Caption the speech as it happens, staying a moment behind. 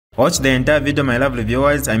Watch the entire video, my lovely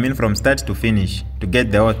viewers, from start to finish, to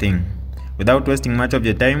get the whole thing. Without wasting much of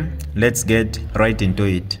your time, let's get right into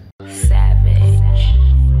it.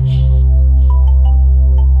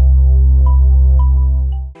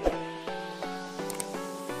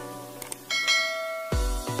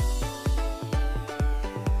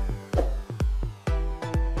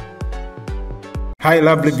 Hi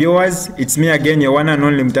lovely viewers, it's me again, your one and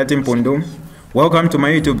only Mutati Mpundu. Welcome to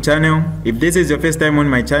my YouTube channel. If this is your first time on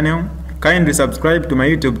my channel, kindly subscribe to my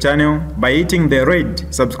YouTube channel by hitting the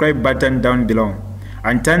red subscribe button down below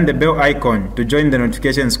and turn the bell icon to join the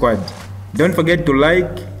notification squad. Don't forget to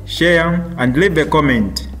like, share and leave a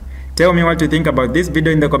comment. Tell me what you think about this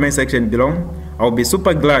video in the comment section below. I'll be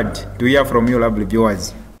super glad to hear from you lovely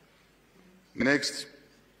viewers. Next,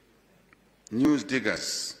 news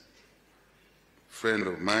diggers, friend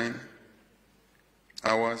of mine,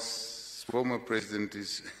 ours, former president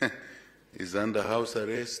is under house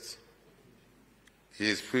arrest.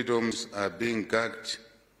 His freedoms are being gagged.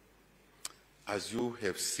 As you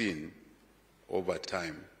have seen over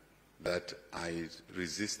time, that I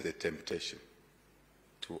resist the temptation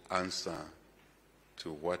to answer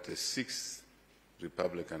to what the sixth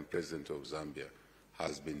Republican president of Zambia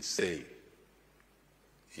has been saying,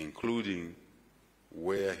 including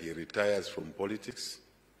where he retires from politics.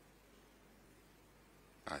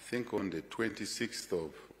 I think on the 26th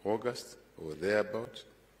of August, or thereabout,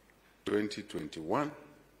 2021.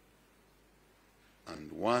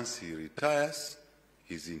 And once he retires,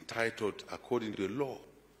 he's entitled, according to the law,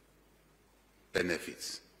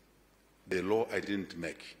 benefits. The law I didn't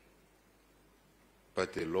make,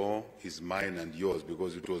 but the law is mine and yours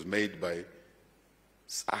because it was made by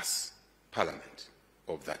us, Parliament,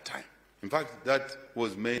 of that time. In fact, that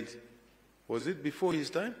was made, was it before his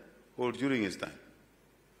time or during his time?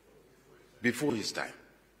 Before his time.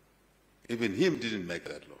 Even him didn't make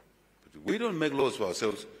that law. But we don't make laws for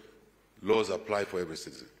ourselves. Laws apply for every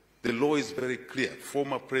citizen. The law is very clear.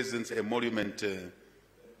 Former President's Emolument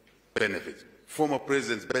Benefit, Former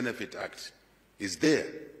President's Benefit Act is there.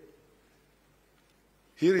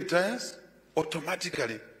 He retires,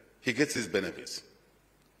 automatically he gets his benefits.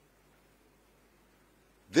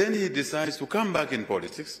 Then he decides to come back in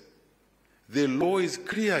politics. The law is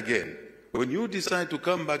clear again. When you decide to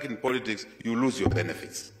come back in politics, you lose your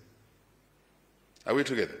benefits. Are we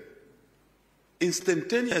together?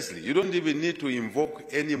 Instantaneously, you don't even need to invoke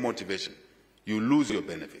any motivation. You lose your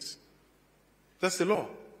benefits. That's the law.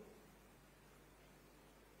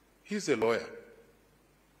 He's a lawyer.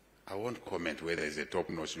 I won't comment whether he's a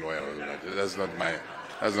top-notch lawyer or not. That's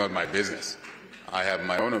not my business. I have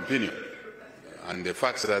my own opinion. And the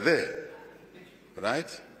facts are there,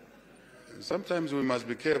 right? Sometimes we must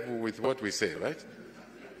be careful with what we say, right?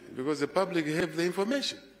 Because the public have the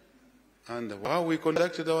information and how we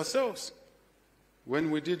conducted ourselves when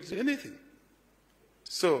we did anything.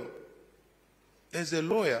 So, as a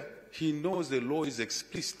lawyer, he knows the law is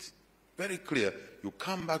explicit, very clear. You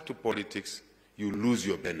come back to politics, you lose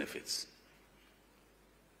your benefits.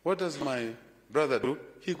 What does my brother do?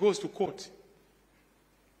 He goes to court.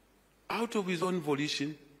 Out of his own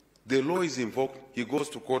volition, the law is invoked, he goes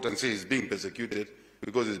to court and says he's being persecuted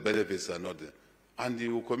because his benefits are not there. And he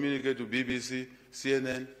will communicate to BBC,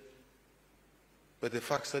 CNN, but the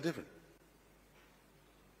facts are different.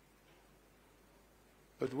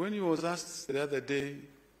 But when he was asked the other day,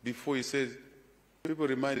 before he said, people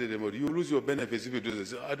reminded him, you lose your benefits if you do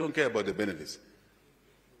this. I don't care about the benefits.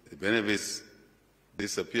 The benefits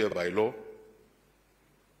disappear by law.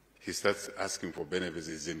 He starts asking for benefits,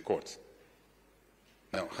 he's in court.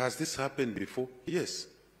 Now, has this happened before? Yes.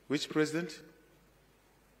 Which president?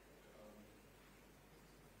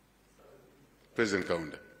 President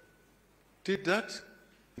Kaunda. Did that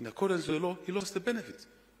in accordance with the law, he lost the benefits.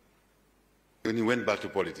 When he went back to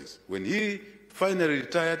politics. When he finally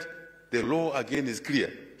retired, the law again is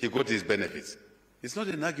clear. He got his benefits. It's not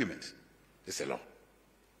an argument. It's a law.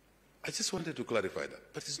 I just wanted to clarify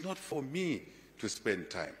that. But it's not for me to spend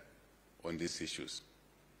time on these issues.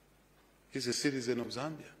 He's a citizen of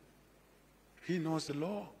Zambia. He knows the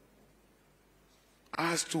law.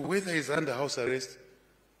 As to whether he's under house arrest,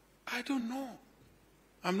 I don't know.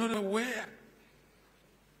 I'm not aware.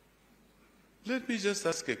 Let me just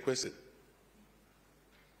ask a question.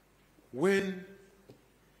 When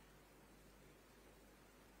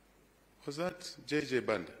was that J.J.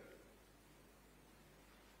 Banda?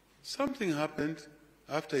 Something happened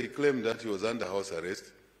after he claimed that he was under house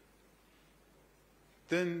arrest.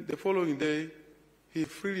 Then the following day, he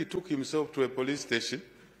freely took himself to a police station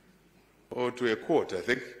or to a court, I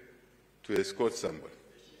think, to escort somebody.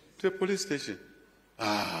 To a police station.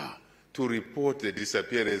 to report the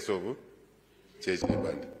disappearance of Church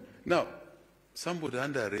Band. Now, somebody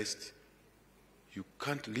under arrest, you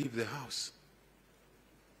can't leave the house.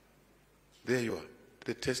 There you are.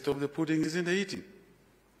 The taste of the pudding is in the eating.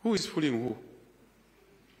 Who is fooling who?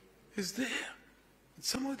 It's there.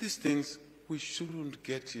 Some of these things, we shouldn't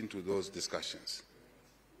get into those discussions.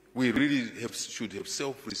 We really should have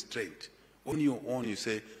self-restraint. On your own, you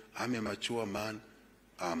say, I'm a mature man,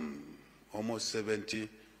 I'm almost 70,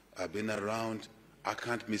 I've been around, I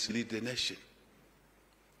can't mislead the nation.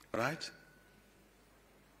 Right?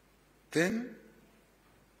 Then,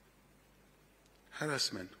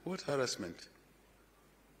 harassment. What harassment?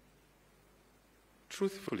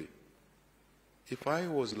 Truthfully, if I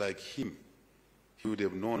was like him, he would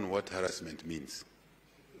have known what harassment means.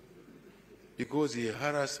 Because he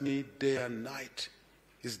harassed me day and night.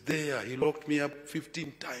 He's there. He locked me up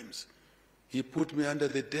 15 times. He put me under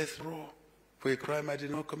the death row for a crime I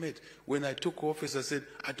did not commit. When I took office, I said,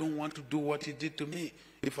 I don't want to do what he did to me.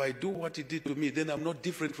 If I do what he did to me, then I'm not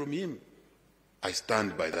different from him. I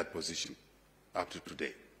stand by that position up to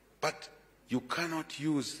today. But you cannot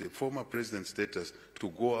use the former president's status to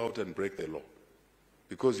go out and break the law,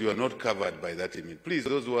 because you are not covered by that immunity. Please,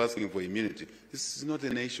 those who are asking for immunity, this is not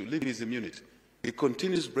an issue. Leave his immunity. He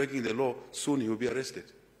continues breaking the law, soon he will be arrested.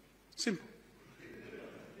 Simple.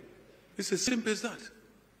 It's as simple as that.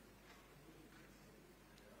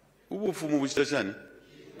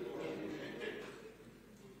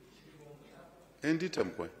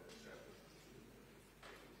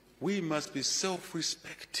 We must be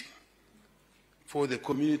self-respecting for the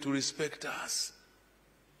community to respect us.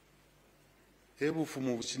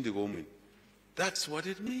 That's what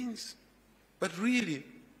it means. But really,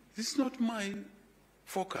 this is not my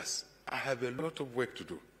focus. I have a lot of work to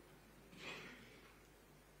do.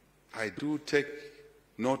 I do take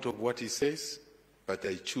note of what he says, but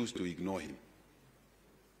I choose to ignore him.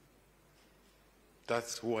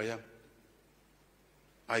 That's who I am.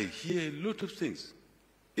 I hear a lot of things.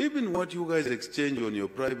 Even what you guys exchange on your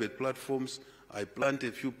private platforms, I plant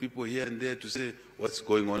a few people here and there to say, what's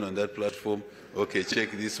going on that platform? Okay,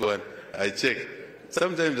 check this one. I check.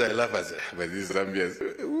 Sometimes I laugh and say, but these Zambians,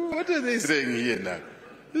 what are they saying here now?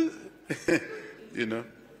 You know,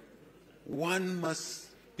 one must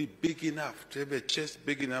be big enough, to have a chest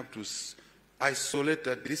big enough to isolate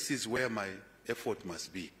that this is where my effort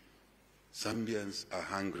must be. Zambians are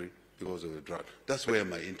hungry because of the drought. That's where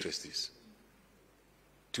my interest is.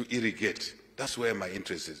 To irrigate, that's where my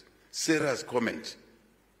interest is. Sarah's comment,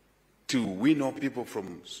 to win all people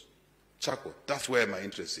from Chaco, that's where my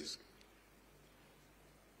interest is.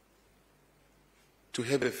 To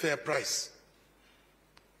have a fair price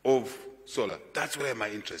of solar, that's where my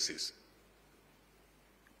interest is.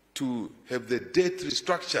 To have the debt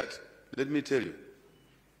restructured, let me tell you,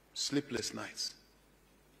 sleepless nights.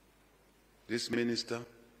 This minister,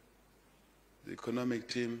 the economic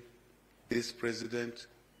team, this president,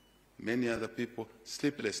 many other people,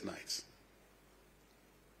 sleepless nights.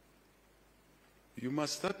 You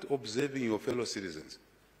must start observing your fellow citizens.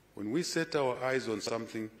 When we set our eyes on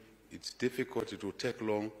something, it's difficult, it will take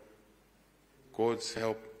long. God's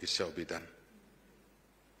help, it shall be done.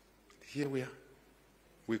 Here we are.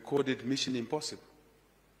 We called it Mission Impossible.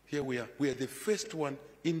 Here we are. We are the first one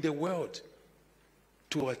in the world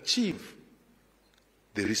to achieve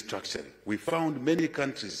the restructuring. We found many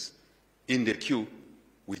countries in the queue.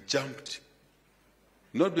 We jumped.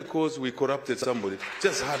 Not because we corrupted somebody,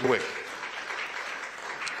 just hard work.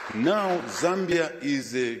 Now Zambia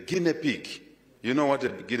is a guinea pig. You know what a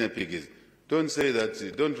guinea pig is? Don't say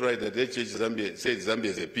that, don't write that HH Zambia says Zambia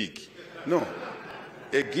is a pig. No.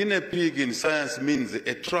 A guinea pig in science means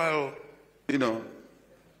a trial, you know,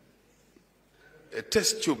 a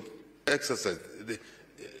test tube exercise.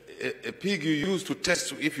 A pig you use to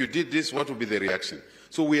test if you did this, what would be the reaction?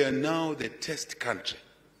 So we are now the test country.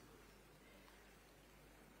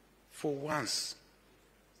 For once,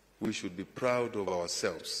 we should be proud of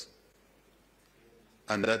ourselves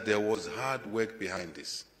and that there was hard work behind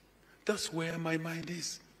this. That's where my mind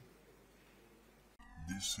is.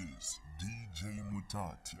 This is DJ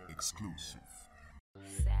Mutati exclusive.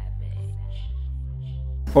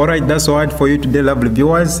 Alright, that's all for you today, lovely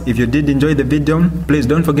viewers. If you did enjoy the video, please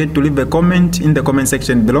don't forget to leave a comment in the comment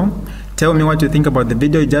section below. Tell me what you think about the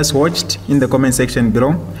video you just watched in the comment section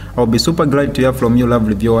below. I'll be super glad to hear from you,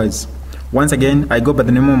 lovely viewers. Once again, I go by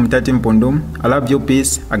the name of Mutati Mpundu. I love you,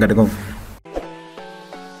 peace, I gotta go.